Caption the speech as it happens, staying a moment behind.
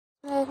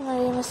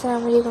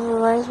Assalamu alaikum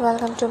viewers,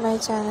 welcome to my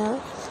channel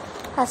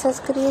Asas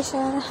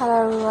Creation. Hello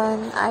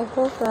everyone, I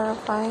hope you are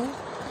fine.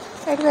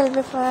 It will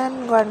be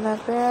fun. God my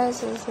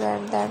prayers is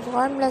that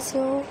God bless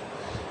you.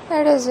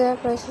 It is your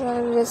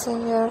personal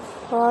blessing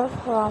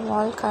from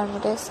all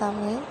Karmate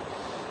Sami.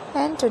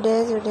 And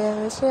today's video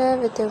I will share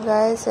with you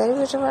guys very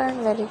beautiful and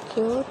very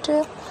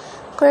cute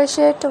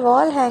crochet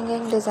wall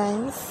hanging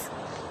designs.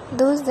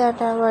 Those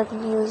that are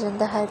used in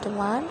the high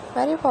demand,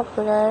 very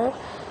popular.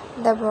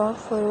 The brown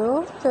for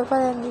you, paper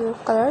and you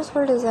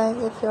colorful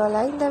designs. If you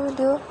like the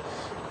video,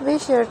 be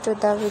sure to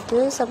the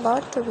video is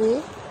about to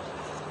be.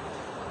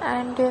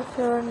 And if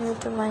you are new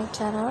to my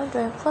channel,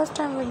 doing first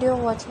time video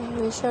watching,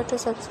 be sure to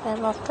subscribe.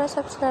 After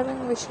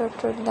subscribing, be sure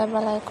to hit the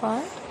bell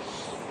icon.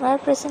 While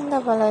pressing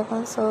the bell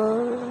icon,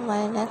 so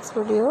my next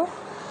video.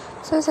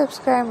 So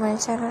subscribe my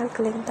channel,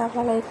 click the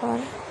bell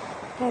icon,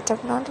 get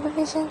up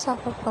notifications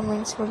of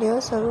upcoming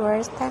videos. So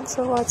viewers, thanks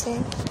for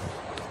watching.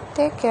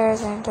 Take care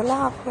and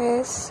Allah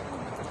Hafiz.